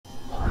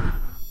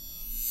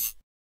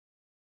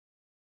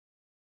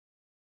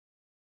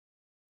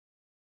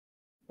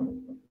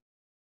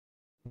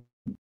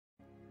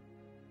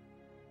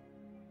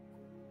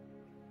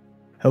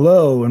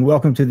Hello and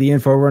welcome to the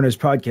Inforunners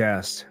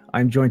podcast.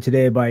 I'm joined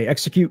today by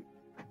Execute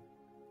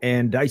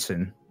and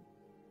Dyson.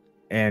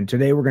 And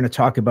today we're going to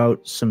talk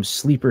about some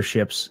sleeper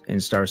ships in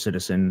Star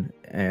Citizen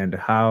and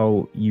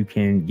how you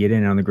can get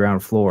in on the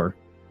ground floor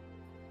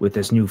with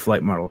this new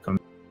flight model coming.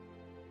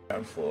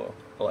 Ground floor.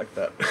 I like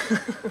that.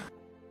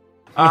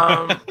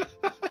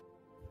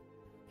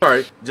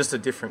 Sorry, just a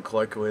different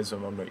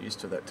colloquialism. I'm not used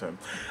to that term.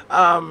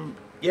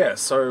 Yeah,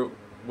 so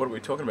what are we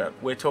talking about?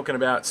 We're talking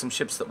about some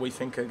ships that we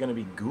think are going to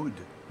be good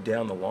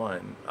down the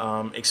line,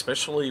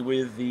 especially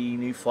with the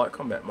new flight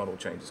combat model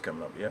changes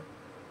coming up, yeah?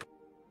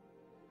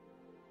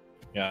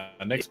 Yeah,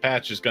 next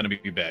patch is going to be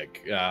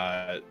big.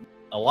 A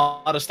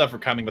lot of stuff are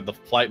coming, but the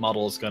flight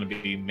model is going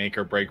to be make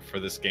or break for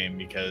this game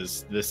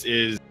because this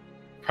is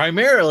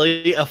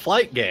primarily a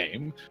flight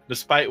game,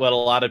 despite what a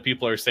lot of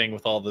people are saying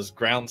with all this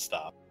ground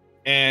stuff.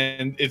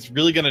 And it's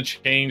really going to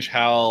change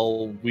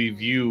how we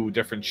view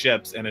different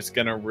ships, and it's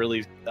going to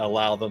really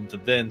allow them to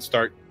then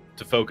start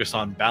to focus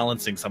on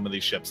balancing some of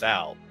these ships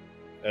out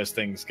as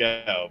things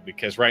go.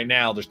 Because right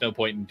now, there's no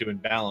point in doing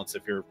balance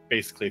if you're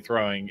basically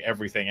throwing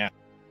everything out.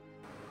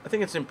 I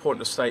think it's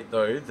important to state,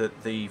 though,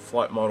 that the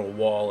flight model,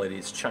 while it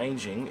is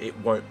changing, it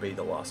won't be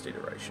the last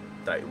iteration.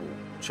 They will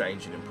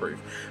change and improve.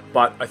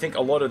 But I think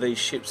a lot of these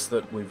ships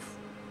that we're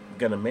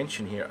going to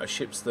mention here are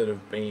ships that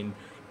have been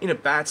in a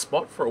bad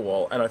spot for a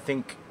while, and I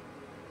think,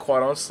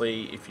 quite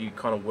honestly, if you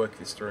kind of work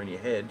this through in your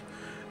head,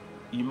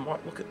 you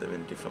might look at them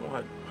in a different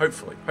light.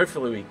 Hopefully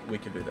we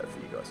can do that for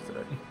you guys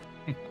today.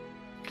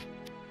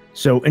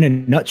 So in a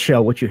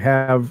nutshell, what you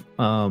have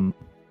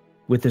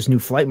with this new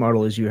flight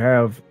model is you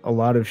have a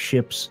lot of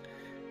ships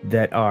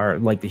that are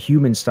like the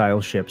human style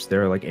ships.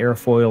 They're like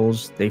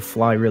airfoils. They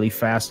fly really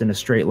fast in a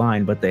straight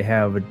line, but they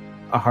have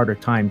a harder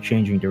time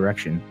changing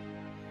direction.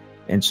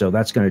 And so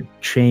that's going to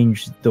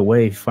change the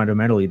way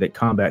fundamentally that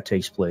combat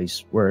takes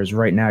place. Whereas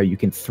right now you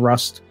can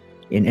thrust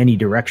in any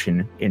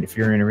direction. And if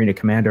you're an arena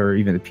commander or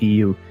even the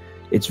PU,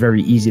 it's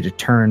very easy to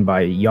turn by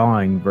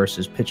yawing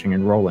versus pitching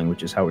and rolling,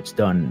 which is how it's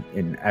done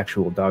in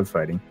actual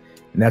dogfighting.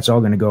 And that's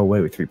all going to go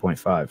away with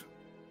 3.5.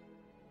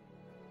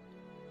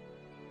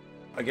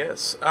 I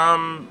guess.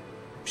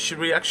 Should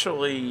we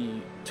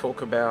actually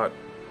talk about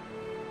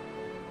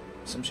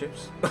some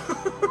ships?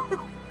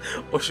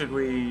 Or should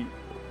we...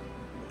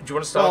 Do you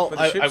want to start with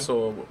the ships,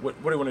 or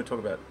what do you want to talk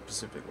about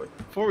specifically?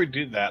 Before we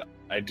do that,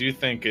 I do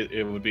think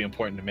it would be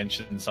important to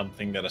mention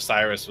something that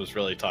Osiris was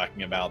really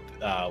talking about,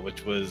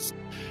 which was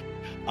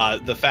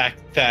the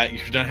fact that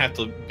you're going to have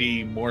to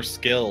be more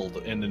skilled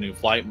in the new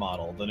flight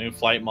model. The new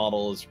flight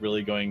model is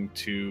really going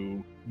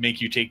to make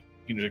you take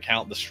into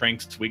account the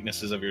strengths,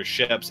 weaknesses of your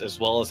ships, as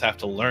well as have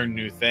to learn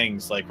new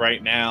things. Like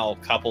right now,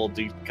 coupled,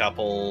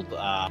 decoupled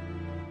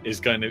is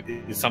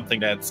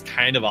something that's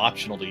kind of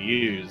optional to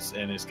use,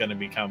 and is going to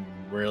become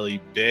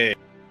really big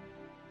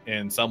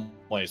in some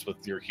ways with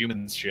your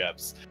human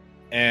ships.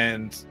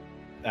 And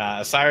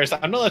Osiris,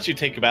 I'm gonna let you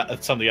take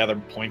about some of the other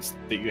points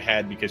that you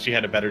had, because you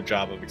did a better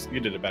job of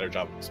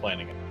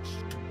explaining it.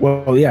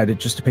 Well, yeah,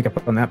 just to pick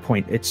up on that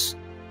point, it's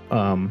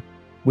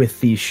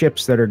with the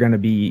ships that are going to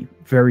be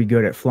very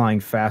good at flying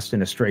fast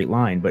in a straight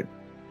line but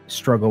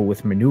struggle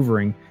with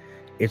maneuvering,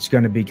 it's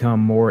going to become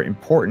more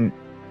important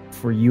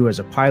for you as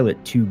a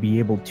pilot to be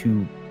able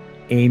to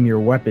aim your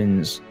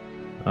weapons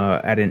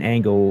at an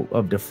angle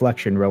of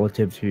deflection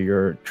relative to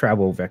your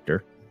travel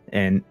vector.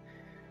 And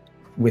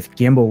with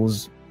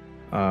gimbals,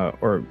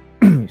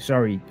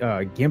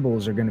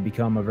 gimbals are going to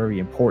become a very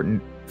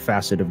important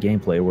facet of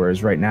gameplay,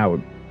 whereas right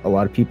now a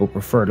lot of people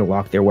prefer to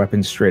lock their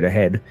weapons straight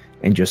ahead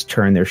and just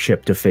turn their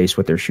ship to face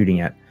what they're shooting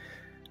at.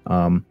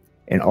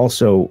 And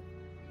also,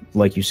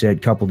 like you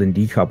said, coupled and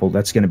decoupled,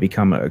 that's going to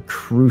become a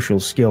crucial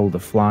skill to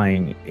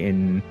flying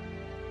in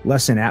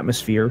less in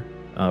atmosphere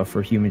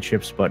for human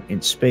ships, but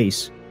in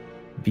space,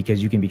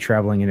 because you can be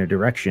traveling in a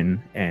direction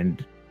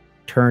and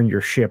turn your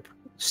ship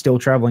still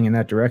traveling in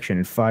that direction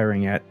and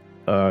firing at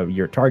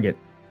your target.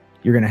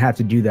 You're going to have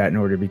to do that in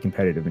order to be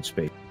competitive in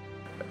space.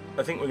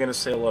 I think we're going to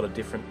see a lot of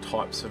different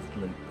types of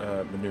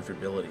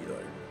maneuverability,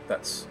 though.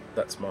 That's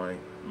my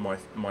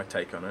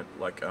take on it.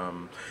 Like a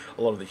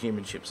lot of the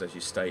human ships, as you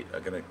state,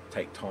 are going to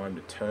take time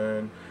to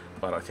turn,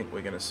 but I think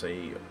we're going to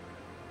see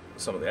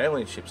some of the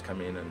alien ships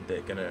come in and they're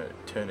going to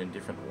turn in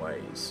different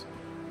ways.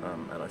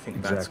 And I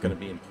think that's going to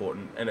be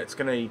important, and it's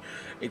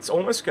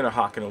almost going to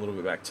harken a little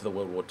bit back to the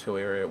World War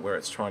II area, where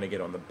it's trying to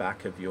get on the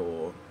back of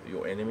your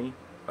enemy.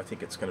 I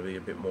think it's going to be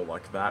a bit more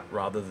like that,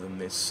 rather than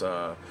this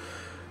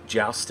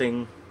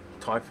jousting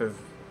type of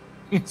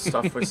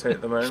stuff we see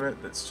at the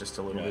moment. That's just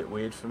a little bit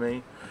weird for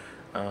me.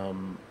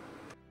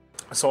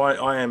 So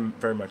I am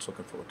very much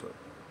looking forward to it.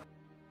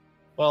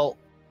 Well,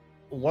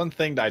 one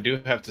thing that I do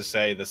have to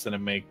say that's going to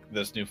make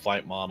this new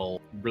flight model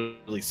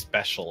really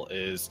special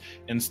is,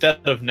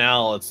 instead of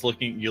now it's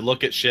you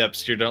look at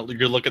ships, you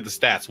look at the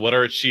stats. What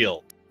are its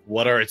shield?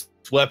 What are its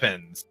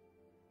weapons?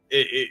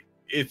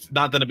 It's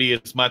not going to be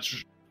as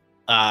much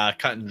cut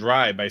and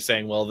dry by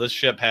saying, well, this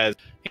ship has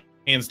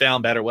hands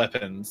down better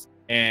weapons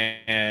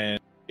and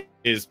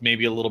is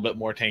maybe a little bit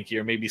more tanky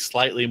or maybe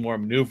slightly more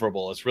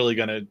maneuverable. It's really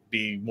going to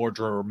be more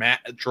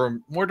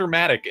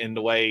dramatic in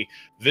the way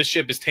this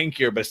ship is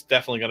tankier, but it's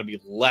definitely going to be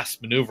less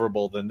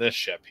maneuverable than this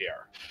ship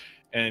here.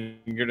 And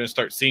you're going to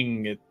start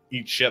seeing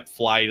each ship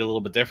fly a little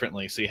bit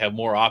differently. So you have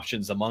more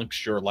options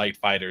amongst your light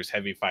fighters,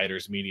 heavy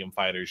fighters, medium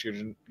fighters. You're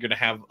going to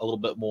have a little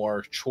bit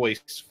more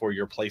choice for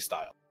your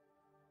playstyle.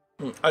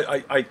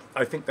 I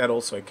think that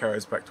also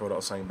carries back to what I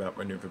was saying about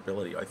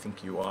maneuverability. I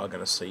think you are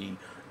going to see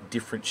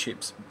different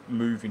ships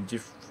move in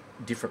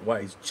different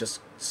ways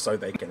just so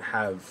they can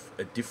have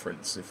a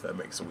difference, if that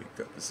makes a weak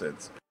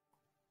sense.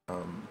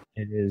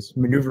 It is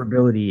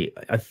maneuverability.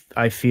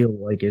 I feel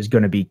like is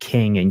going to be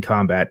king in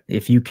combat.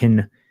 If you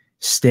can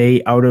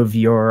stay out of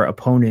your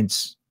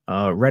opponent's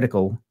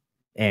reticle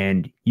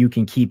and you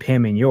can keep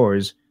him in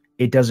yours,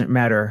 it doesn't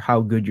matter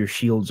how good your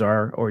shields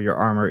are or your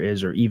armor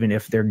is, or even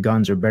if their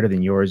guns are better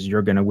than yours,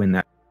 you're going to win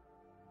that.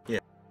 Yeah,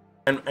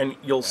 and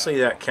you'll see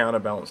that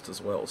counterbalanced as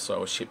well.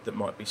 So a ship that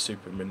might be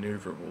super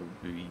maneuverable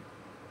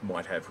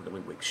might have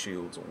really weak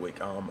shields or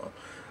weak armor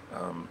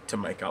to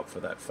make up for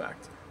that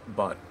fact,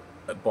 but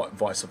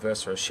vice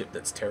versa, a ship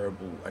that's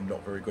terrible and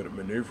not very good at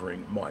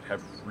maneuvering might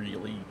have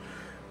really,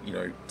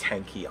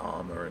 tanky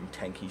armor and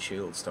tanky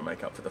shields to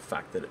make up for the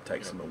fact that it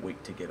takes them a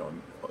week to get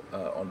on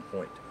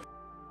point.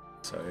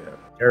 So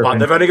yeah, but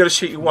they've only got to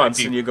shoot you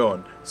once and you're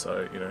gone.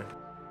 So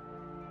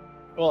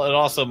Well, it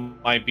also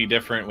might be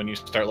different when you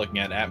start looking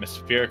at an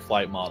atmospheric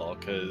flight model,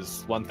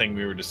 because one thing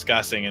we were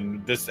discussing,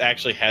 and this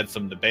actually had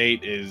some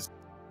debate, is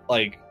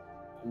like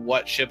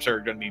what ships are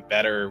going to be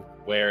better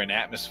where in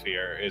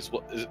atmosphere is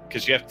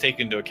because you have to take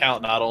into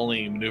account not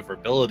only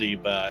maneuverability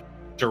but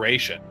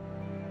duration.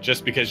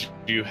 Just because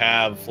you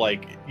have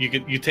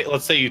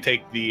let's say you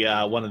take the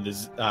one of the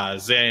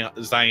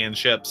Xian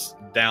ships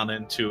down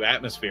into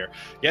atmosphere.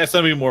 Yeah, it's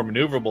going to be more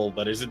maneuverable,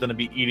 but is it going to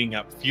be eating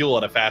up fuel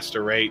at a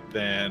faster rate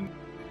than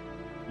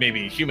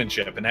maybe a human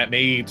ship? And that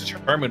may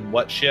determine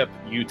what ship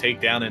you take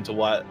down into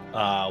what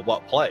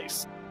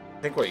place.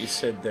 I think what you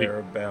said there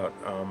about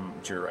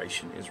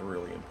duration is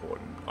really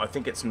important. I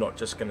think it's not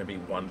just going to be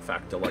one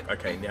factor, like,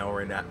 okay, now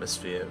we're in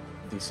atmosphere,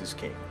 this is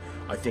king.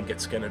 I think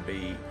it's going to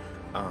be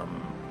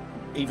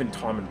even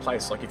time and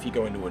place. Like if you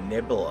go into a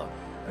nebula,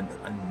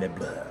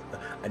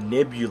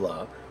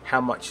 how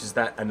much is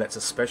that? And that's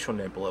a special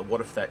nebula. What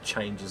if that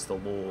changes the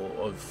law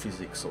of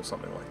physics or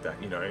something like that?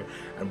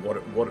 And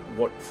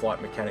what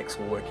flight mechanics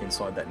will work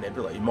inside that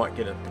nebula? You might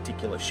get a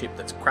particular ship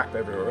that's crap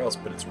everywhere else,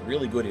 but it's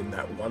really good in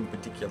that one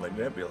particular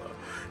nebula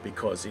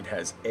because it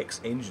has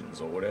X engines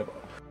or whatever.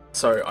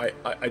 So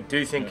I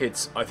do think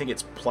it's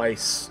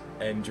place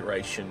and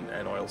duration,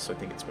 and I also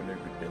think it's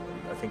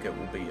maneuverability. I think it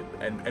will be,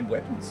 and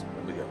weapons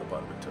will be the other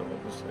part of it too,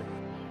 obviously.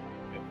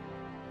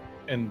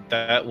 And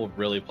that will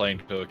really play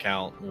into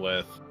account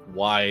with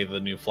why the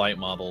new flight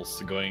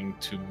models are going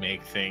to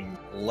make things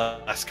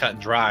less cut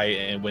and dry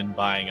and when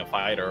buying a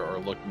fighter or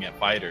looking at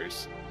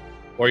fighters,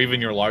 or even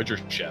your larger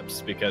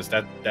ships, because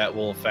that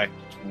will affect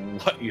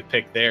what you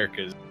pick there.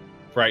 Because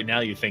right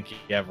now you think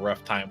you have a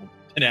rough time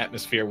in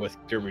atmosphere with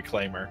your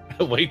reclaimer.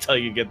 Wait till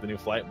you get the new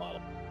flight model.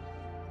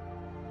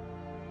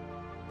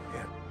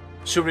 Yeah.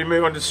 Should we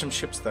move on to some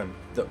ships then?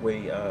 That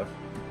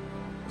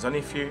there's only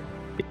a few,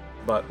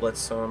 but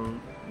let's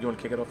you want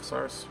to kick it off,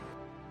 Osiris?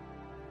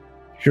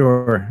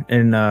 Sure.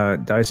 And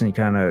Dyson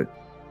kind of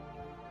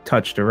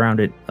touched around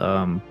it.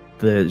 The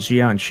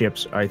Xian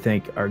ships, I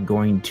think, are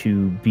going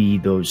to be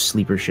those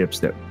sleeper ships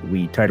that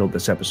we titled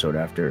this episode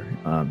after.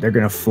 They're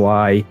going to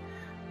fly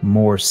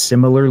more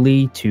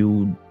similarly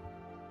to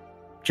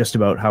just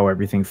about how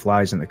everything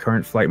flies in the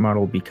current flight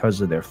model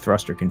because of their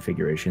thruster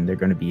configuration. They're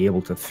going to be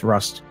able to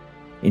thrust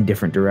in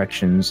different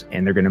directions,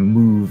 and they're going to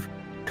move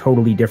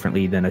totally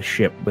differently than a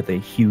ship with a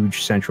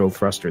huge central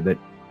thruster that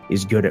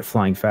is good at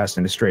flying fast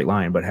in a straight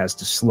line but has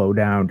to slow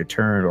down to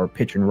turn or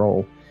pitch and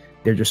roll.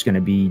 They're just going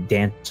to be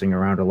dancing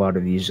around a lot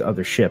of these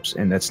other ships,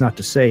 and that's not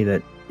to say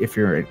that if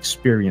you're an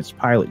experienced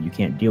pilot you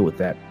can't deal with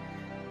that,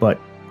 but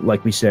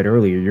like we said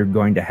earlier, you're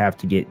going to have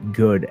to get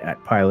good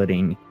at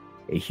piloting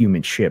a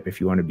human ship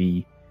if you want to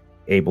be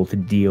able to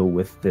deal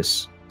with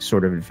this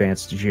sort of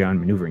advanced Xian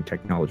maneuvering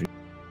technology.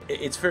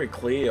 It's very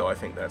clear, I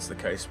think that's the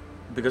case,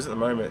 because at the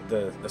moment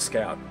the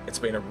Scout, it's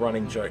been a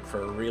running joke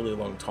for a really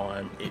long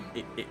time.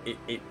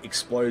 It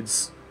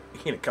explodes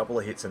in a couple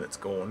of hits and it's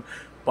gone.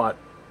 But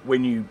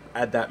when you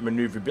add that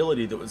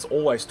maneuverability that was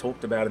always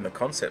talked about in the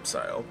concept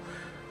sale,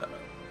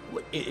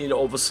 it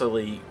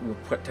obviously will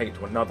take it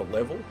to another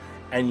level.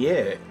 And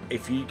yeah,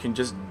 if you can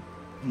just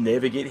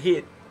never get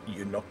hit,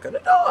 you're not gonna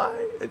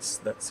die. It's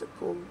that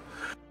simple.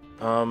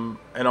 And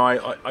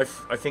I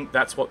think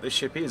that's what this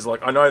ship is.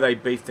 Like, I know they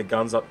beefed the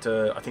guns up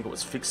to, I think it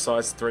was fixed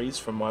size 3s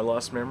from my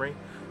last memory.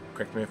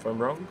 Correct me if I'm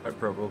wrong, I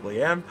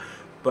probably am.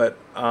 But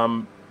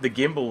the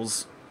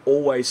gimbals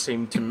always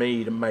seemed to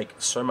me to make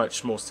so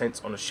much more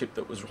sense on a ship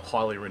that was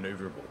highly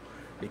maneuverable,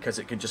 because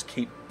it can just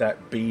keep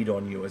that bead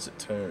on you as it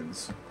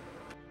turns.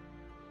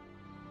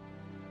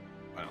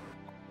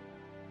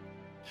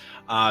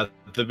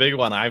 The big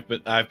one I've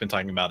been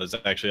talking about is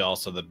actually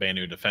also the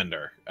Banu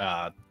Defender.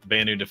 The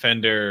Banu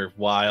Defender,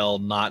 while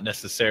not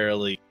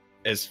necessarily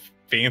as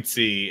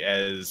fancy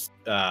as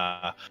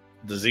the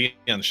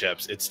Xeon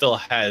ships, it still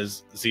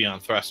has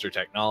Xeon thruster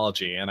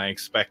technology, and I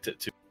expect it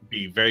to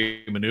be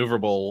very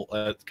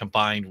maneuverable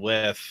combined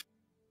with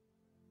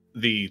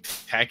the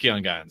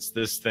tachyon guns.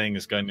 This thing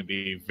is going to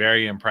be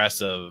very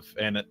impressive,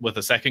 and with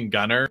a second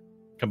gunner,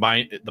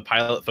 combine the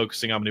pilot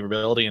focusing on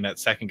maneuverability and that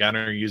second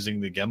gunner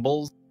using the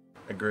gimbals.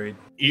 Agreed.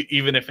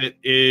 Even if it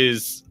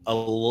is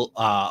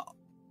a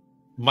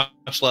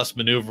much less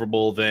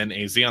maneuverable than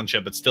a Xeon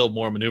ship, it's still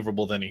more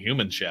maneuverable than a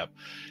human ship.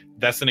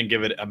 That's going to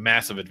give it a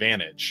massive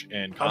advantage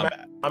in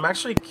combat. I'm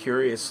actually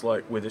curious,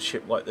 like with a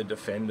ship like the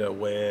Defender,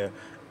 where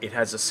it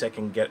has a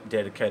second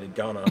dedicated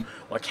gunner,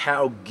 like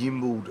how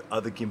gimbaled are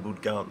the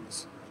gimbaled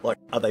guns? Like,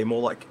 are they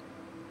more like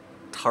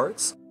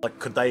turrets? Like,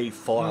 could they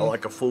fire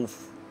like a full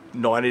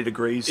 90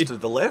 degrees to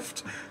the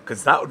left?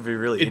 Because that would be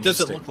really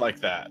interesting. It doesn't look like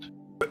that.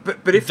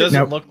 But if it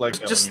doesn't look like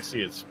that just, when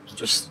you see it.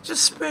 Just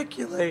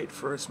speculate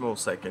for a small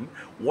second.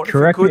 What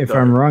Correct if it could, me if though?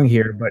 I'm wrong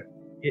here, but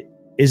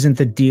isn't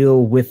the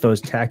deal with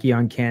those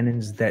tachyon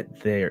cannons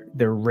that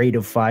their rate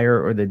of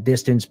fire or the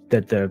distance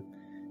that the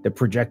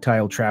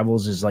projectile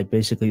travels is like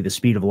basically the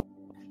speed of light?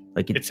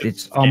 Like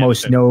it's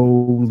almost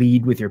no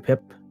lead with your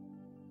pip.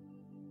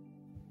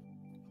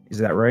 Is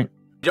that right?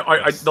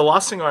 Yeah, the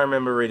last thing I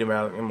remember reading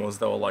about them was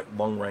they were like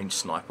long-range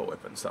sniper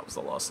weapons. That was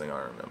the last thing I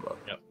remember.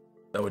 Yep.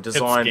 They were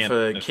designed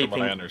for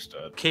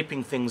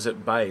keeping things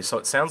at bay. So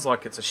it sounds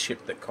like it's a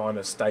ship that kind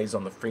of stays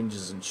on the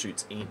fringes and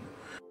shoots in,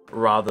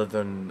 rather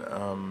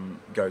than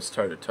goes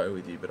toe-to-toe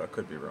with you, but I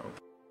could be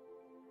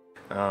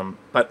wrong.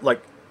 But,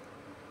 like,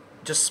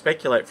 just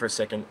speculate for a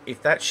second.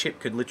 If that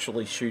ship could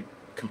literally shoot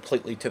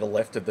completely to the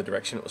left of the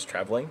direction it was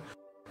travelling,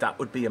 that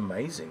would be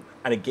amazing.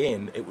 And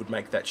again, it would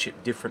make that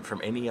ship different from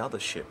any other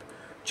ship,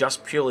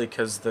 just purely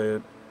because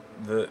the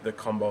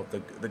combo of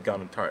the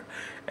gun and turret.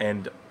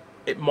 And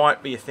it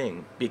might be a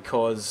thing,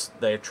 because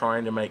they're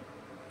trying to make,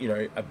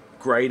 a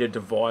greater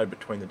divide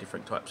between the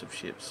different types of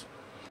ships.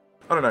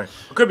 I don't know.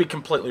 I could be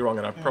completely wrong,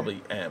 and I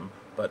probably am,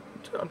 but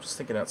I'm just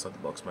thinking outside the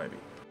box, maybe.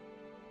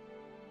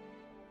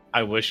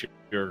 I wish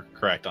you're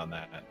correct on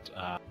that.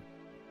 All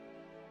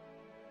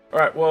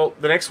right, well,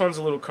 the next one's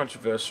a little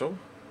controversial.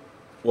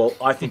 Well,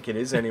 I think it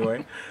is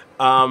anyway.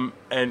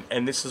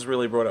 And this is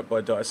really brought up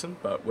by Dyson,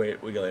 but we're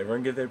going to let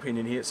everyone give their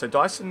opinion here. So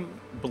Dyson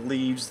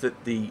believes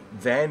that the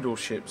Vandal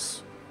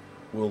ships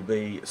will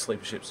be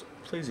sleeper ships.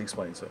 Please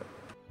explain, sir.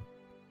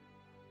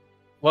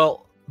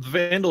 Well, the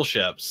Vandal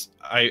ships,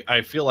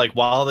 I feel like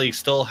while they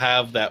still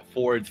have that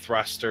forward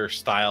thruster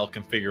style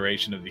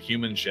configuration of the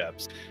human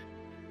ships,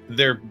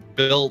 they're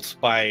built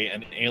by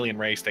an alien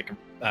race that can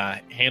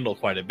handle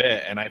quite a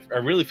bit, and I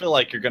really feel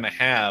like you're going to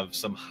have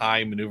some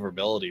high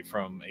maneuverability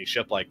from a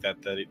ship like that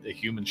a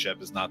human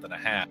ship is not going to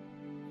have.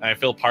 And I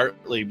feel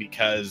partly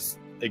because,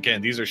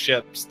 again, these are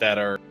ships that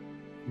are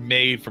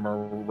made from a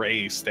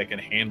race that can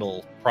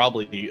handle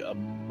probably a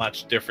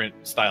much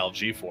different style of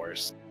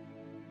G-force.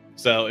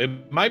 So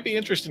it might be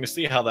interesting to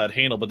see how that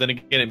handle, but then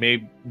again, it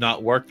may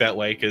not work that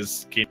way,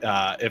 because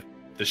if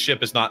the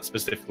ship is not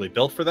specifically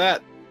built for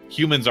that,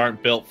 humans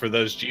aren't built for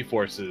those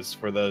G-forces,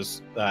 for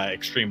those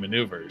extreme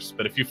maneuvers.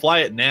 But if you fly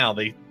it now,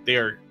 they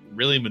are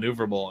really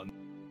maneuverable, and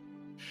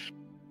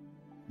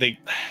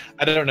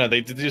I don't know,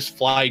 they just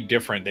fly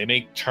different. They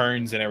make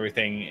turns and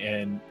everything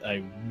in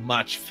a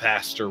much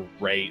faster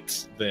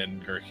rate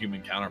than your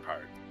human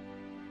counterpart.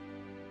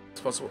 It's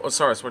possible.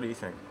 Osiris, what do you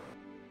think?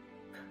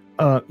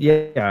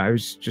 Yeah, I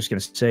was just going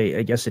to say,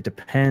 I guess it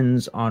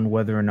depends on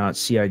whether or not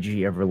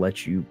CIG ever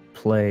lets you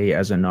play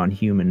as a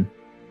non-human.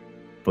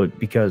 But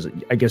because,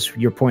 I guess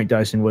your point,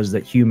 Dyson, was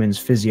that humans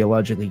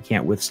physiologically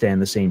can't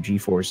withstand the same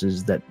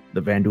G-forces that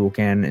the Vandal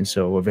can, and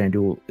so a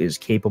Vandal is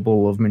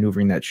capable of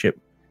maneuvering that ship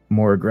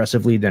more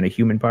aggressively than a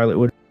human pilot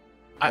would.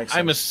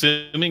 I'm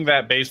assuming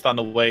that based on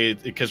the way,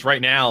 because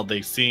right now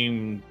they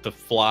seem to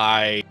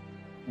fly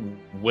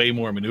way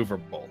more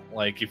maneuverable.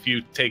 Like, if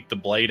you take the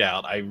blade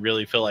out, I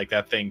really feel like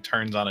that thing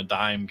turns on a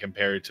dime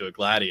compared to a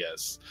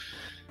Gladius.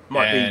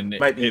 Might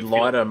be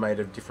lighter, made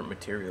of different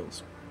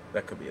materials.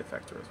 That could be a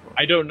factor as well.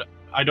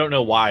 I don't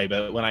know why,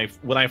 but when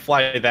I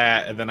fly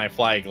that and then I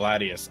fly a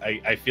Gladius,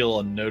 I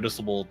feel a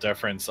noticeable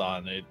difference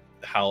on it,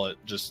 how it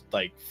just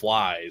like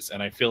flies.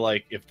 And I feel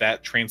like if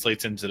that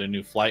translates into the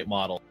new flight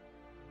model,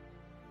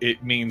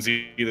 it means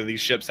either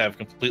these ships have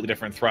completely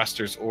different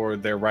thrusters, or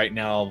they're right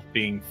now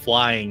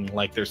flying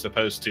like they're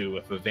supposed to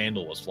if a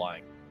Vandal was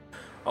flying.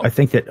 I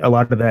think that a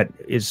lot of that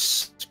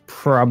is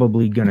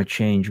probably going to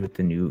change with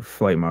the new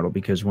flight model,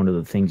 because one of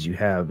the things you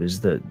have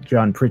is the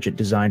John Pritchett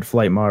designed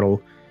flight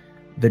model.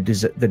 The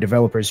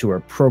developers who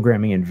are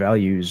programming in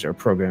values are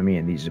programming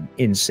in these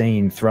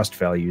insane thrust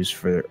values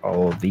for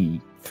all of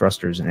the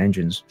thrusters and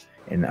engines.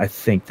 And I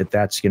think that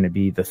that's going to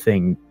be the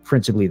thing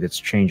principally that's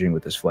changing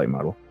with this flight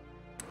model.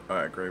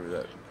 I agree with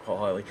that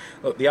wholeheartedly.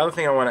 Look, the other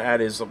thing I want to add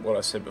is what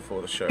I said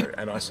before the show,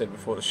 and I said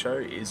before the show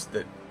is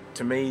that,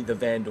 to me, the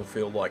Vandal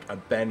feel like a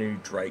Banu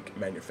Drake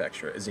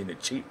manufacturer, as in a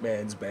cheap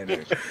man's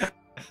Banu.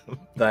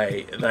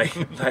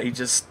 They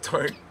just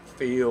don't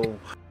feel.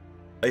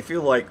 They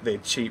feel like they're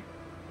cheap,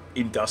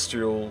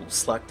 industrial,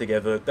 slapped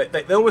together.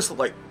 They almost look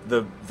like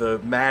the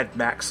Mad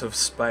Max of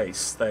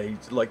space. They've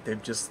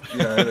just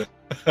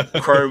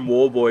chrome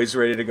war boys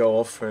ready to go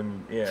off,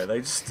 and yeah,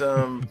 they just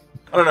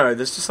I don't know.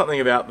 There's just something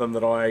about them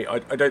that I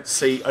don't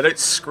see. I don't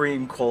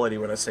scream quality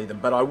when I see them,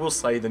 but I will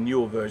say the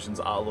newer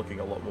versions are looking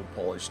a lot more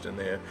polished, and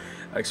they're,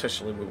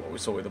 especially with what we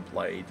saw with the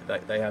Blade,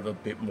 they have a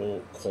bit more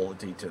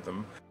quality to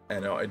them,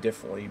 and I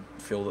definitely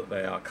feel that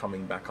they are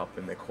coming back up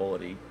in their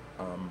quality.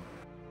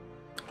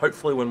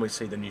 Hopefully, when we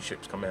see the new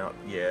ships come out,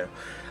 yeah.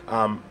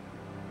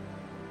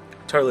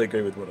 Totally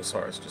agree with what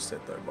Osiris just said,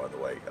 though. By the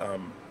way,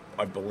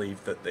 I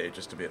believe that they're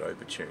just a bit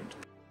overtuned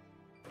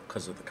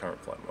because of the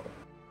current flight model.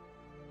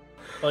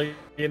 Well,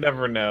 you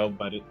never know,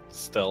 but it's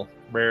still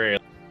very.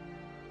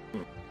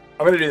 I'm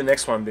going to do the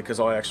next one because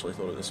I actually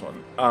thought of this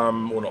one.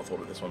 Well, not thought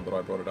of this one, but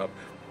I brought it up.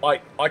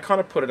 I kind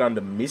of put it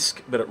under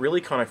MISC, but it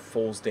really kind of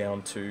falls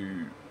down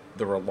to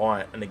the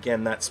Reliant, and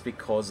again, that's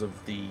because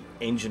of the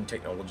engine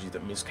technology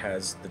that MISC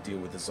has to deal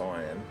with the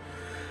Zion.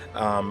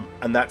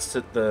 And that's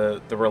that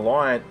the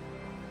Reliant,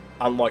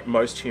 unlike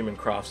most human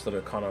crafts that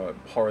are kind of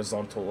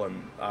horizontal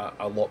and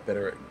a lot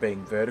better at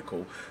being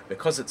vertical,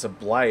 because it's a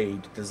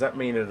blade, does that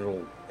mean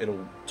it'll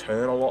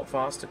turn a lot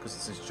faster because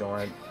it's this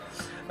giant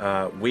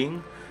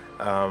wing?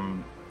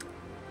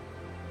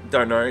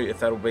 Don't know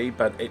if that'll be,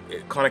 but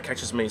it kind of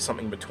catches me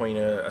something between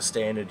a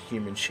standard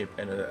human ship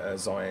and a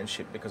Zion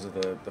ship because of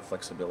the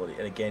flexibility.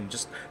 And again,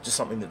 just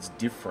something that's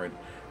different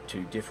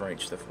to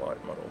differentiate the flight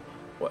model.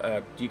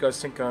 Do you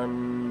guys think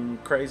I'm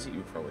crazy?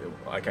 You probably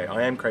will. Okay,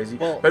 I am crazy.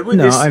 Well, but with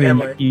this, I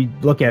mean, you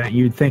look at it,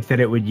 you'd think that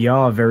it would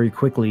yaw very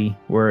quickly,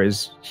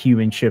 whereas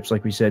human ships,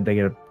 like we said, they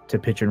get to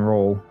pitch and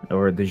roll,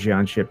 or the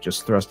Xi'an ship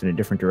just thrust in a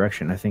different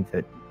direction. I think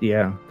that,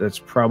 yeah, that's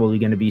probably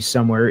going to be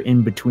somewhere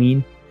in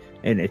between,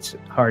 and it's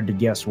hard to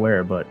guess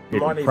where, but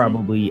it would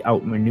probably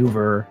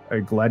outmaneuver a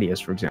Gladius,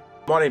 for example.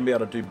 Might even be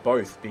able to do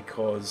both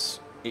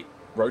because it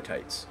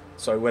rotates.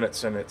 So when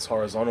it's in its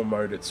horizontal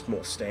mode, it's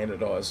more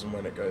standardized, and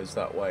when it goes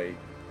that way,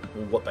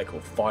 well, what they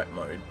call fight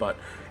mode, but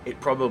it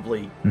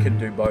probably can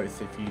do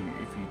both if you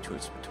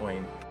twist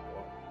between.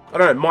 I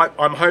don't know.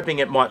 I'm hoping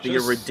it might be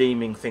a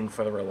redeeming thing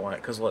for the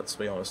Reliant, because let's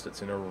be honest,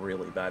 it's in a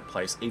really bad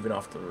place. Even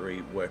after the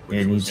rework,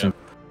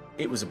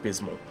 it was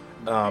abysmal.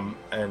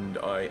 And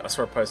I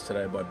saw a post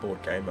today by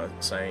Board Gamer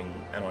saying,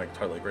 and I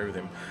totally agree with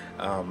him,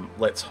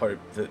 let's hope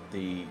that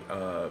the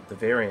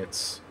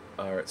variants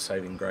are at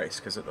saving grace,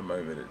 because at the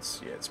moment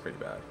it's pretty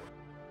bad.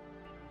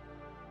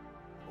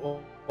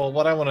 Well,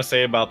 what I want to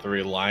say about the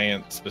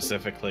Reliant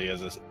specifically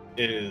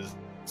is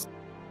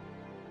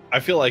I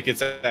feel like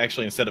it's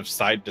actually, instead of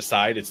side to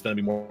side, it's going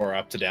to be more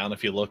up to down.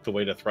 If you look the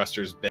way the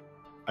thruster's been,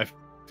 I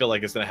feel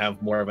like it's going to have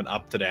more of an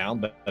up to down,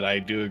 but I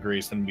do agree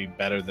it's going to be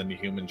better than the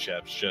human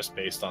ships just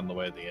based on the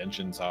way the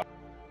engines are,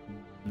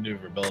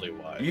 maneuverability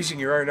wise. Using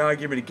your own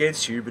argument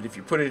against you, but if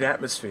you put it in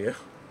atmosphere,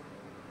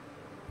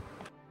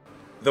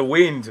 the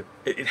wind,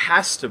 it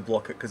has to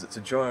block it because it's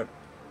a giant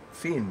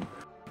fin.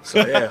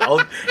 So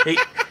yeah,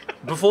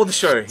 before the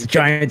show, he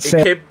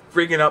kept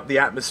bringing up the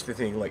atmosphere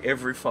thing like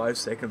every 5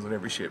 seconds on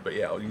every ship. But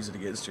yeah, I'll use it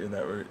against you in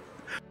that route.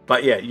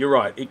 But yeah, you're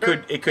right. It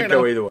could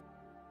go either way.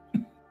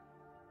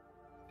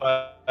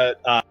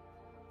 But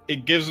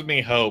it gives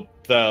me hope,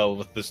 though,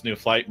 with this new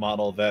flight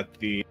model that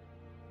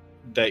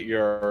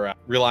your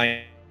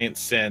Reliant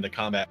Sin, the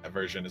combat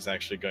version, is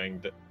actually going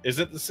to. Is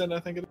it the Sin? I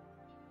think it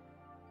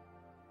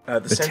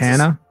is. The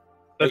Tana.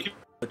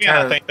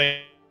 Yeah, thank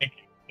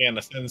you. And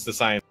the Sin's the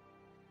science.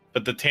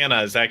 But the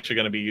Tana is actually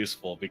going to be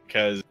useful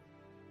because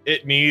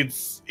it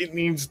needs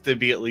to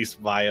be at least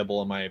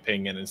viable, in my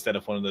opinion, instead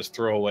of one of those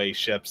throwaway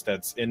ships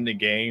that's in the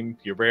game.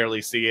 You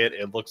rarely see it.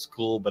 It looks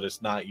cool, but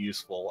it's not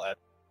useful.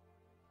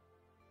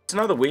 It's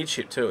another weird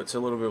ship too. It's a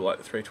little bit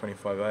like the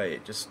 325A.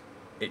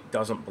 It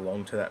doesn't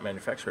belong to that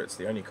manufacturer. It's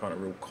the only kind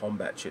of real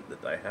combat ship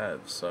that they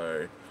have.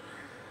 So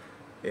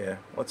yeah,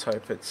 let's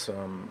hope it's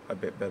a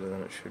bit better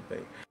than it should be.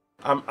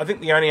 I think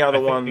the only other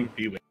one.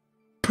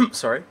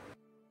 Sorry.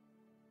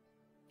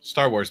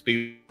 Star Wars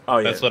B. Oh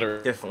yeah, that's what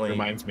it definitely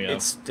reminds me of.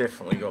 It's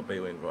definitely got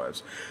B-wing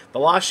vibes. The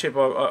last ship,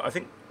 I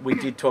think we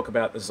did talk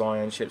about the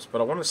Zion ships, but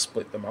I want to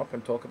split them up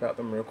and talk about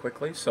them real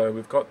quickly. So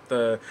we've got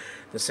the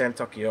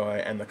Santoki Eye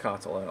and the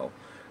Cartel.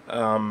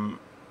 The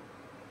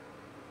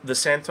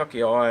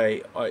Santoki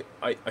Eye,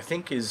 I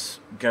think, is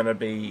gonna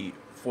be,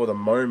 for the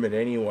moment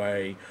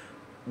anyway,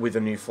 with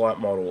a new flight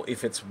model.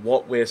 If it's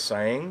what we're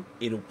saying,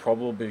 it'll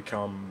probably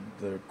become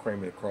the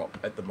cream of the crop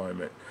at the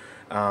moment.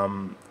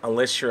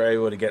 Unless you're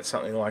able to get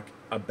something like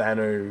a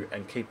Banu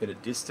and keep it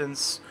at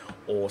distance,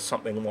 or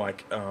something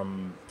like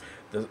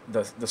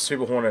the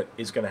Super Hornet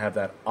is going to have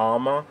that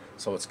armor,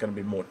 so it's going to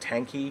be more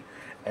tanky.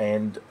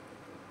 And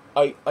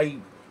I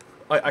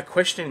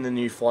question the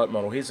new flight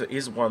model.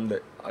 Here's one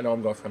that I know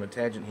I'm going on a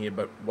tangent here,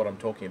 but what I'm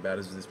talking about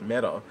is this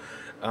meta.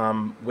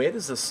 Where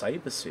does the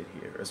Saber sit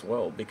here as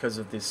well? Because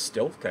of this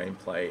stealth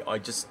gameplay, I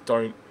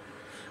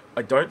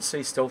don't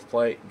see stealth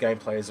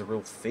gameplay as a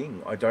real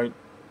thing.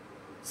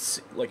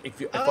 Like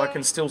if I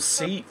can still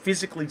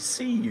physically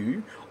see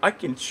you, I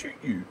can shoot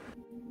you.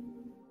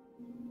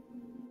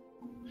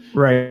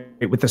 Right.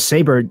 With the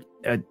saber,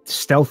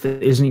 stealth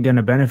isn't going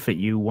to benefit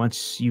you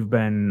once you've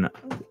been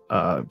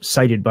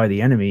sighted by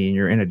the enemy and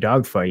you're in a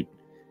dogfight.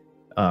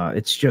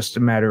 It's just a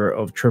matter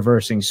of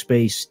traversing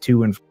space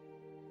to and.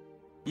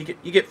 You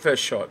get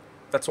first shot.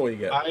 That's all you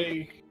get.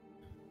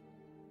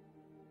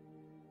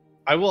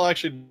 I will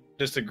actually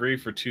disagree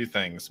for two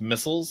things.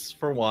 Missiles,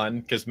 for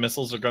one, because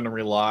missiles are going to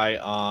rely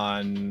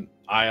on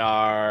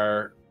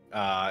IR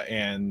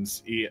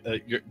and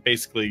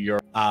basically your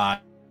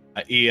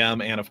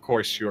EM and, of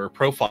course, your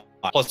profile.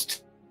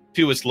 Plus,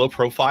 two, is low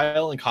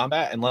profile in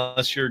combat.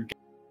 Unless you're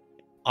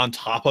on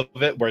top of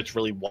it where it's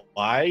really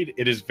wide,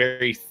 it is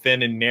very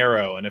thin and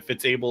narrow. And if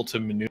it's able to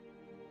maneuver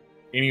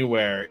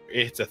anywhere,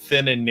 it's a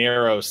thin and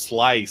narrow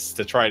slice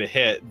to try to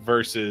hit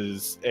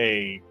versus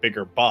a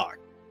bigger box,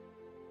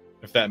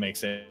 if that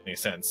makes any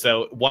sense.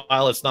 So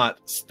while it's not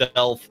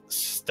stealth,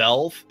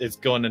 it's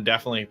going to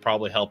definitely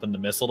probably help in the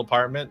missile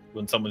department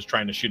when someone's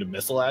trying to shoot a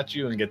missile at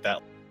you and get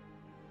that.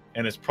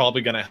 And it's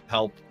probably going to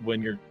help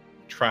when you're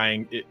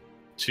trying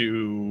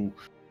to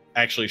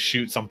actually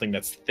shoot something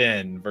that's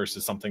thin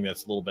versus something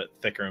that's a little bit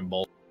thicker and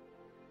bold.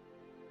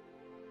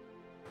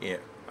 Yeah,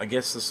 I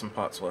guess there's some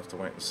parts we'll have to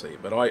wait and see.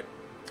 But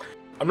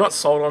I'm not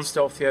sold on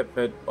stealth yet,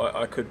 but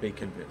I could be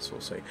convinced.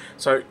 We'll see.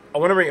 So I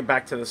want to bring it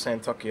back to the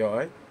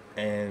Santoki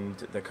and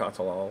the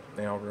Katalal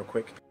now real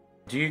quick.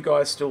 Do you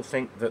guys still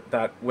think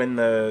that when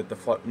the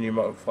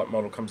new flight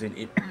model comes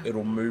in,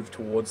 it'll move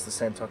towards the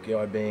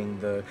Santoki being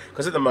the...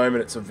 Because at the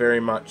moment it's a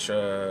very much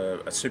a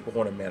Super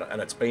Hornet meta,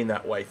 and it's been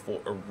that way for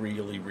a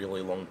really,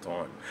 really long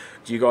time.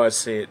 Do you guys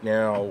see it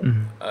now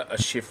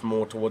a shift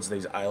more towards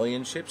these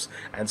alien ships,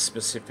 and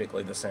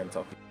specifically the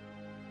Santoki?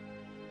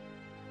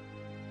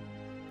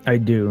 I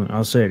do.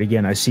 I'll say it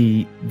again. I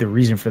see the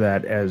reason for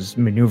that as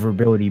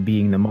maneuverability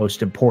being the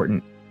most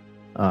important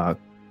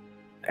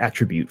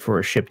attribute for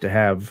a ship to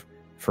have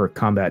for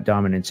combat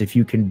dominance. If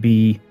you can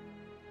be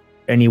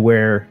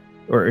anywhere,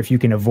 or if you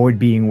can avoid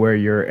being where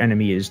your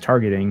enemy is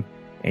targeting,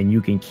 and you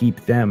can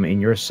keep them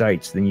in your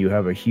sights, then you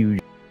have a huge...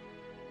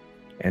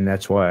 And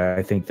that's why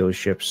I think those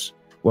ships,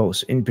 well,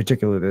 in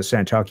particular the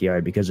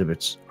Santoki, because of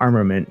its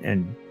armament,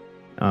 and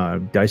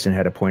Dyson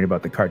had a point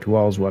about the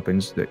Kartual's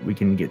weapons that we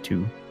can get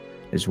to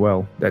as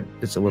well. That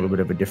it's a little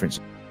bit of a difference.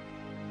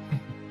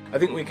 I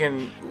think we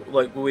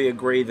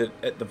agree that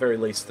at the very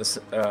least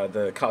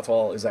the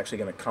Kartual is actually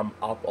going to come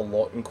up a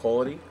lot in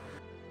quality.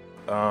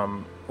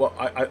 Well,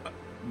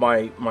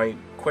 my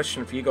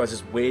question for you guys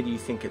is, where do you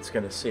think it's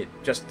going to sit?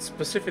 Just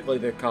specifically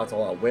the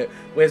Kartual,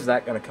 where's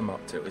that going to come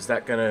up to? Is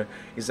that going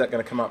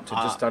to come up to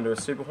just under a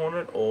Super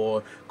Hornet,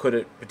 or could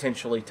it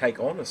potentially take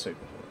on a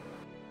Super Hornet?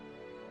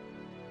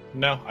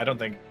 No, I don't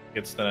think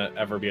it's gonna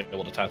ever be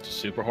able to touch a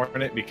Super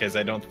Hornet, because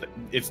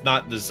it's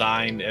not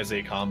designed as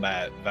a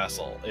combat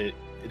vessel. It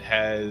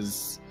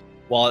has,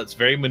 while it's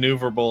very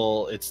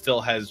maneuverable, it still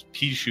has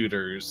pea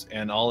shooters,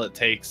 and all it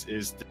takes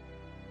is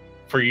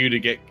for you to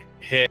get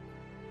hit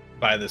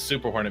by the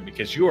Super Hornet,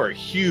 because you are a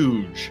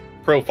huge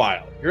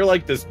profile. You're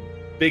like this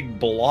big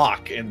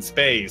block in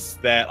space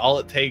that all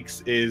it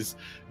takes is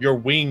your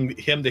wing,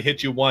 him to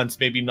hit you once,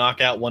 maybe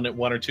knock out one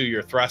or two of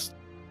your thrust,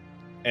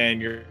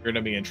 and you're going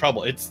to be in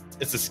trouble. It's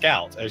a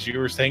scout, as you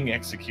were saying.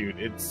 Execute.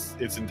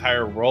 Its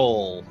entire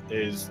role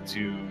is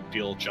to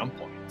deal jump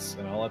points,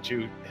 and I'll let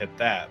you hit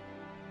that.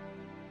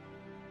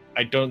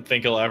 I don't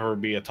think it'll ever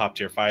be a top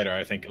tier fighter.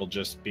 I think it'll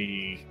just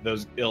be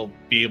it'll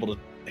be able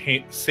to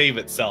save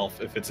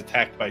itself if it's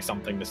attacked by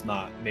something that's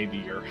not maybe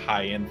your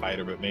high end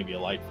fighter, but maybe a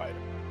light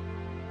fighter.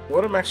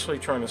 What I'm actually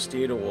trying to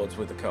steer towards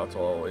with the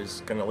Kartual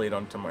is going to lead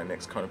on to my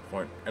next kind of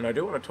point, and I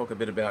do want to talk a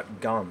bit about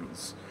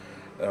guns.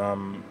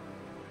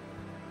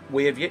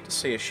 We have yet to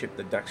see a ship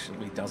that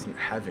actually doesn't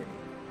have any.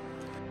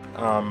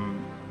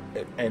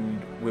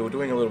 And we were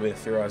doing a little bit of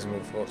theorizing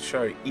before the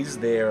show. Is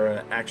there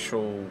an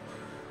actual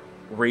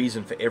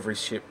reason for every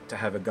ship to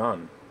have a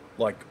gun?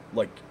 What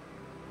was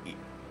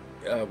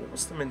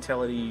the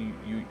mentality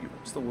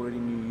what was the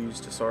wording you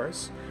used,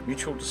 Osiris?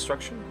 Mutual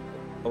destruction?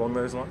 Along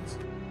those lines?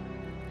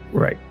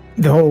 Right.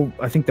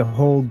 I think the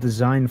whole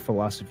design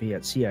philosophy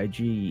at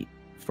CIG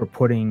for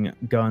putting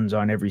guns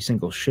on every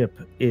single ship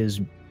is...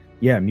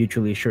 yeah,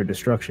 mutually assured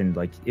destruction.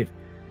 Like, if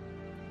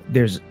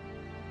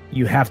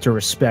you have to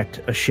respect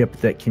a ship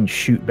that can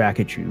shoot back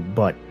at you.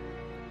 But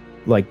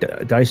like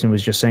Dyson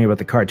was just saying about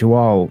the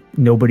Kartual,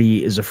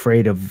 nobody is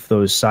afraid of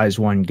those size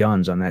 1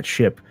 guns on that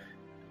ship,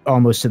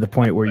 almost to the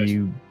point where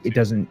it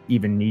doesn't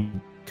even need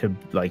to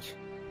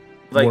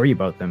worry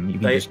about them. You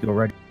can just go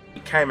right.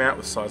 It came out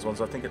with size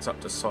 1s. I think it's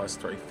up to size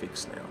 3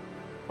 fixed now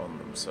on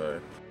them. So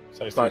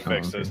size 3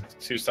 fixed. There's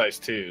 2 size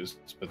 2s,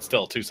 but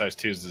still 2 size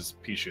 2s is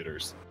pea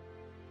shooters.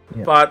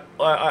 Yeah. But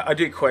I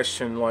do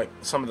question,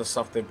 some of the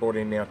stuff they've brought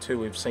in now too.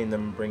 We've seen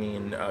them bringing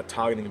in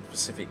targeting of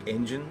specific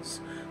engines.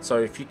 So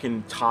if you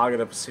can target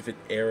a specific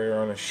area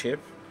on a ship,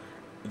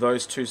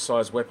 those 2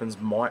 size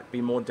weapons might be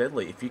more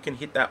deadly. If you can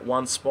hit that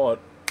one spot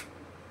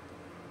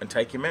and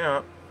take him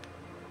out,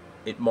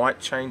 it might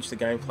change the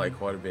gameplay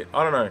quite a bit.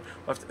 I don't know.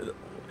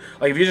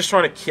 Like, if you're just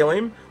trying to kill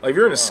him, like, if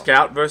you're in a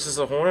scout versus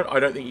a Hornet, I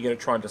don't think you're going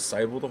to try and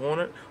disable the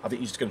Hornet. I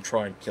think you're just going to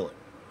try and kill it.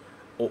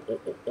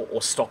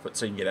 Or stop it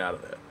so you can get out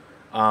of there.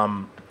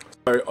 So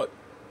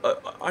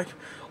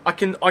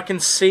I can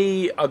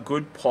see a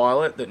good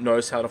pilot that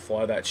knows how to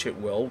fly that ship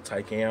well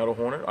taking out a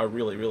Hornet. I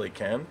really, really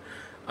can.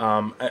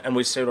 And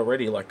we see it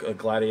already, like a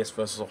Gladius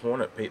versus a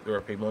Hornet. There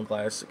are people in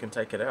Gladius that can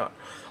take it out.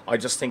 I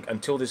just think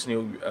until this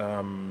new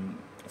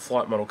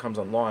flight model comes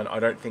online, I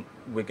don't think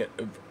we've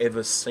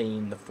ever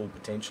seen the full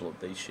potential of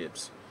these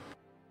ships.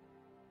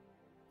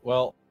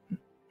 Well,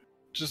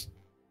 just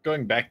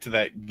going back to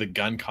the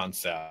gun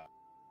concept,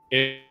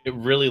 it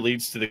really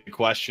leads to the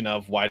question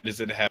of why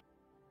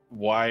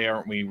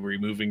aren't we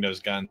removing those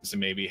guns and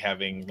maybe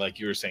having, like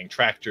you were saying,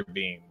 tractor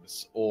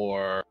beams,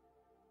 or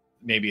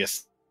maybe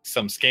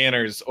some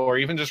scanners, or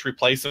even just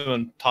replace them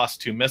and toss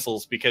 2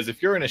 missiles? Because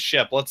if you're in a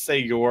ship, let's say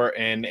you're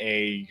in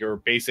your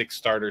basic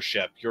starter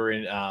ship, you're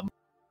in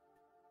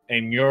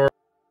and you're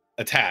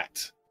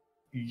attacked,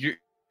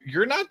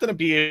 you're not going to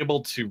be able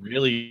to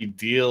really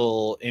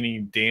deal any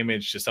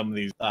damage to some of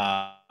these.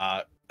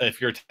 If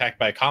you're attacked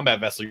by a combat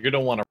vessel, you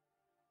don't want to.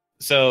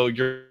 So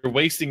you're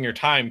wasting your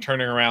time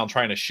turning around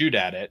trying to shoot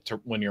at it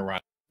when you're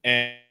running,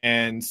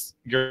 and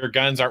your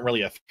guns aren't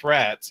really a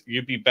threat.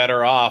 You'd be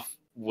better off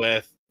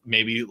with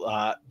maybe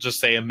just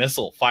say a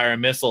missile. Fire a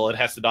missile. It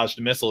has to dodge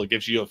the missile. It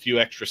gives you a few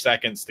extra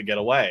seconds to get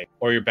away.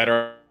 Or you're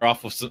better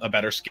off with a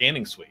better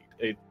scanning suite.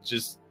 It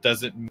just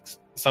doesn't.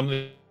 Some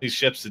of these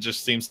ships, it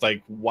just seems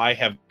like, why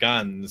have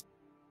guns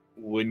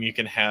when you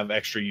can have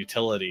extra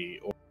utility?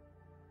 Or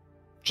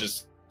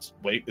just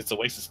wait, it's a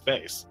waste of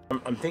space.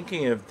 I'm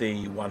thinking of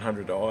the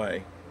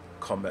 100i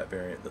combat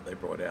variant that they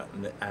brought out,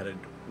 and they added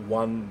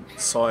one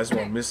size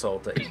 1 missile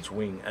to each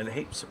wing, and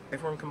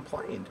everyone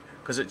complained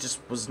because it just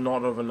was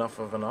not enough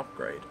of an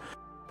upgrade.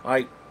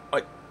 If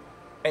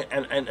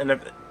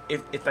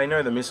they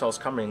know the missile's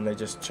coming, they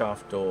just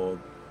chuffed or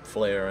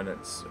flare, and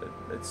it's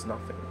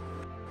nothing.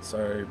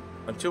 So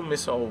until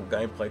missile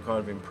gameplay kind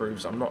of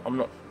improves, I'm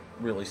not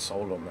really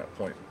sold on that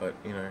point. But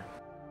you know,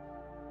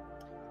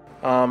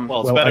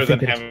 well, it's better than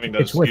having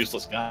those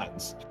useless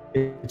guns.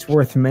 It's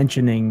worth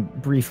mentioning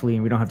briefly,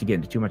 and we don't have to get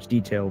into too much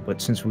detail,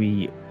 but since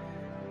we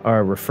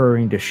are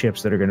referring to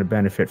ships that are going to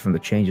benefit from the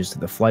changes to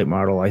the flight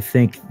model, I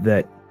think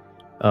that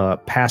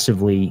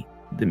passively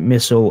the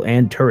missile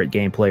and turret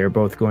gameplay are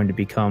both going to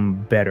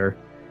become better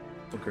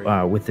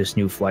with this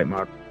new flight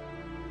model.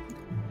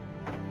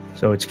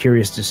 So it's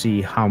curious to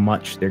see how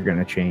much they're going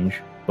to change.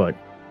 But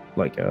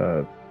like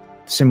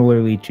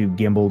similarly to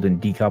gimbaled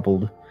and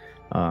decoupled,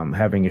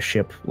 having a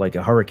ship like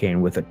a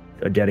Hurricane with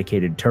a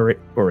dedicated turret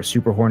or a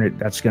Super Hornet,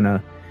 that's going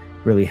to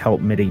really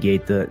help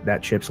mitigate that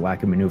ship's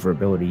lack of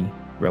maneuverability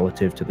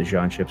relative to the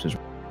Jean ships as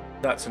well.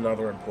 That's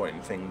another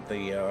important thing.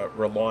 The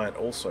Reliant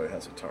also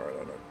has a turret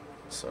on it.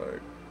 So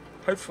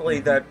hopefully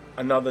that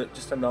another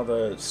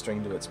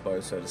string to its bow,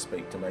 so to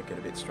speak, to make it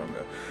a bit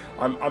stronger.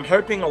 I'm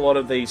hoping a lot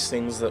of these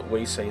things that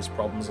we see as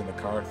problems in the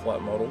current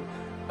flight model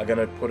are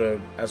going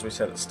to as we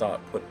said at the start,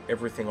 put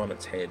everything on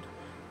its head,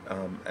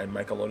 and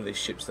make a lot of these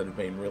ships that have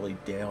been really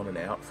down and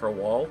out for a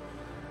while.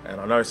 And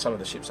I know some of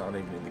the ships aren't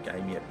even in the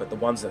game yet, but the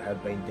ones that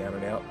have been down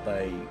and out,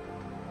 they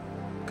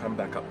come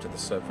back up to the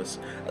surface,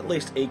 at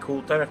least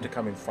equal. Don't have to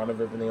come in front of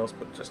everything else,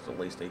 but just at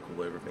least equal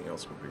to everything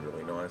else would be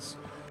really nice.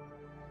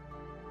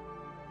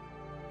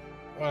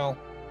 Well,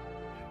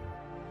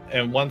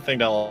 and one thing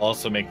that'll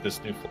also make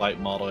this new flight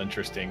model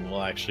interesting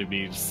will actually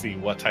be to see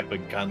what type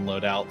of gun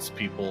loadouts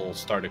people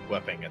start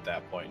equipping at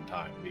that point in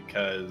time,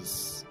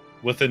 because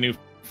with the new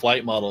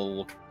flight model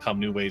will come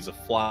new ways of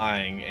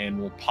flying, and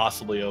will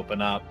possibly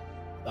open up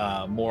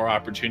more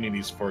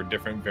opportunities for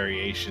different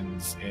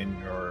variations in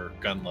your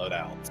gun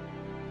loadouts.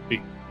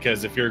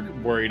 Because if you're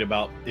worried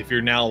about, if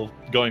you're now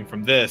going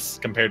from this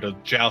compared to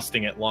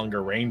jousting at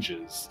longer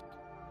ranges,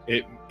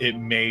 it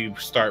may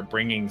start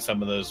bringing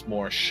some of those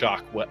more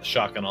shock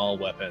and all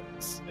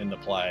weapons into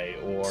play,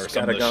 or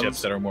some of the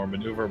ships that are more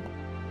maneuverable.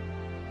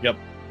 Yep.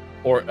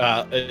 Or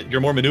your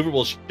more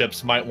maneuverable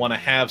ships might want to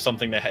have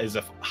something that has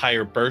a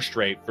higher burst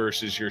rate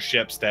versus your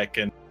ships that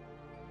can,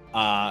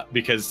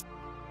 because,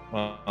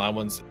 well, I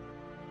wouldn't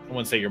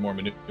say you're more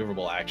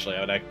maneuverable, actually.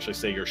 I would actually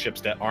say your ships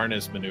that aren't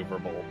as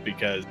maneuverable,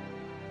 because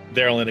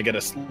they're only going to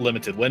get a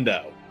limited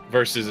window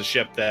versus a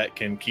ship that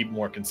can keep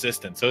more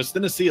consistent. So it's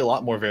going to see a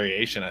lot more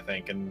variation, I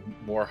think, and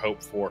more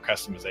hope for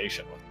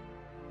customization.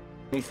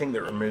 Anything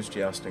that removes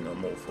jousting,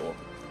 I'm all for.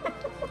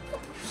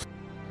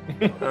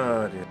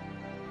 Oh, dear.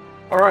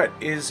 Alright,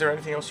 is there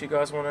anything else you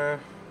guys want to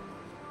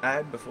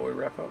add before we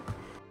wrap up?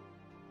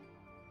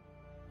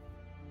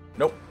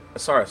 Nope.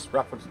 Osiris,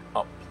 wrap us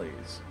up,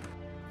 please.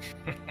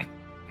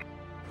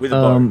 With a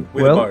bow.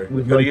 With a bow.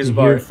 We'd like to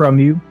hear from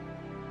you.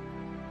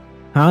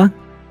 Huh?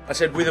 I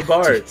said with a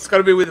bow. It's got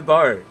to be with a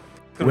bow.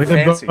 With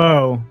a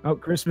bow. Oh,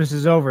 Christmas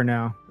is over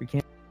now. We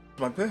can't. It's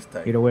my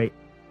birthday. You to wait.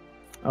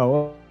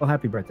 Oh, well,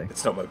 happy birthday.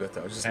 It's not my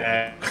birthday. I was just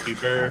happy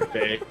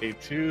birthday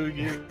to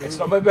you. It's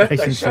not my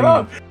birthday. Shut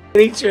up.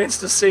 Any chance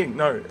to sing?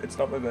 No, it's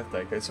not my birthday.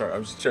 Okay, sorry, I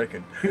was just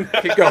joking.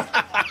 Keep going.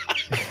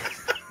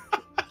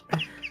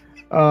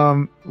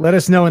 Let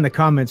us know in the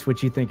comments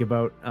what you think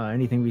about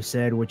anything we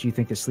said, what you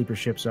think the sleeper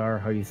ships are,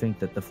 how you think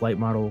that the flight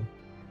model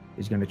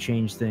is going to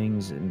change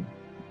things, and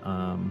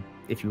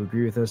if you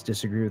agree with us,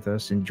 disagree with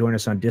us, and join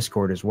us on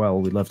Discord as well.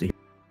 We'd love to hear.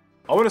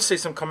 I want to see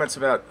some comments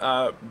about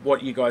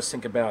what you guys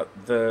think about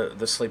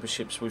the sleeper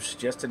ships we've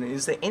suggested. And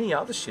is there any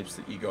other ships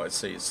that you guys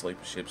see as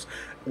sleeper ships,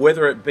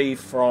 whether it be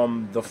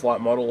from the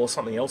flight model or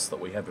something else that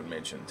we haven't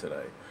mentioned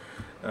today?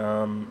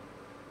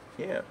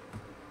 Yeah.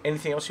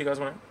 Anything else you guys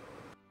want to?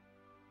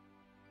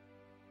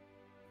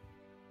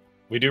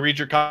 We do read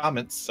your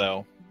comments,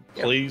 so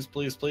please,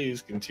 please,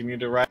 please continue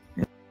to write.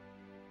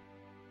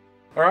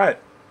 All right.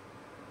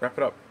 Wrap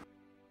it up.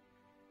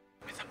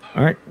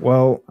 All right.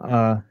 Well,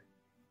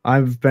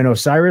 I've been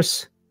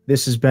Osiris.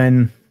 This has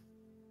been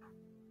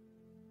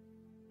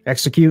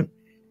Execute.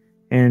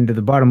 And to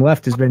the bottom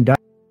left has been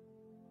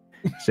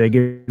Say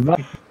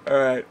goodbye. All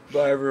right.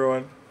 Bye,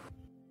 everyone.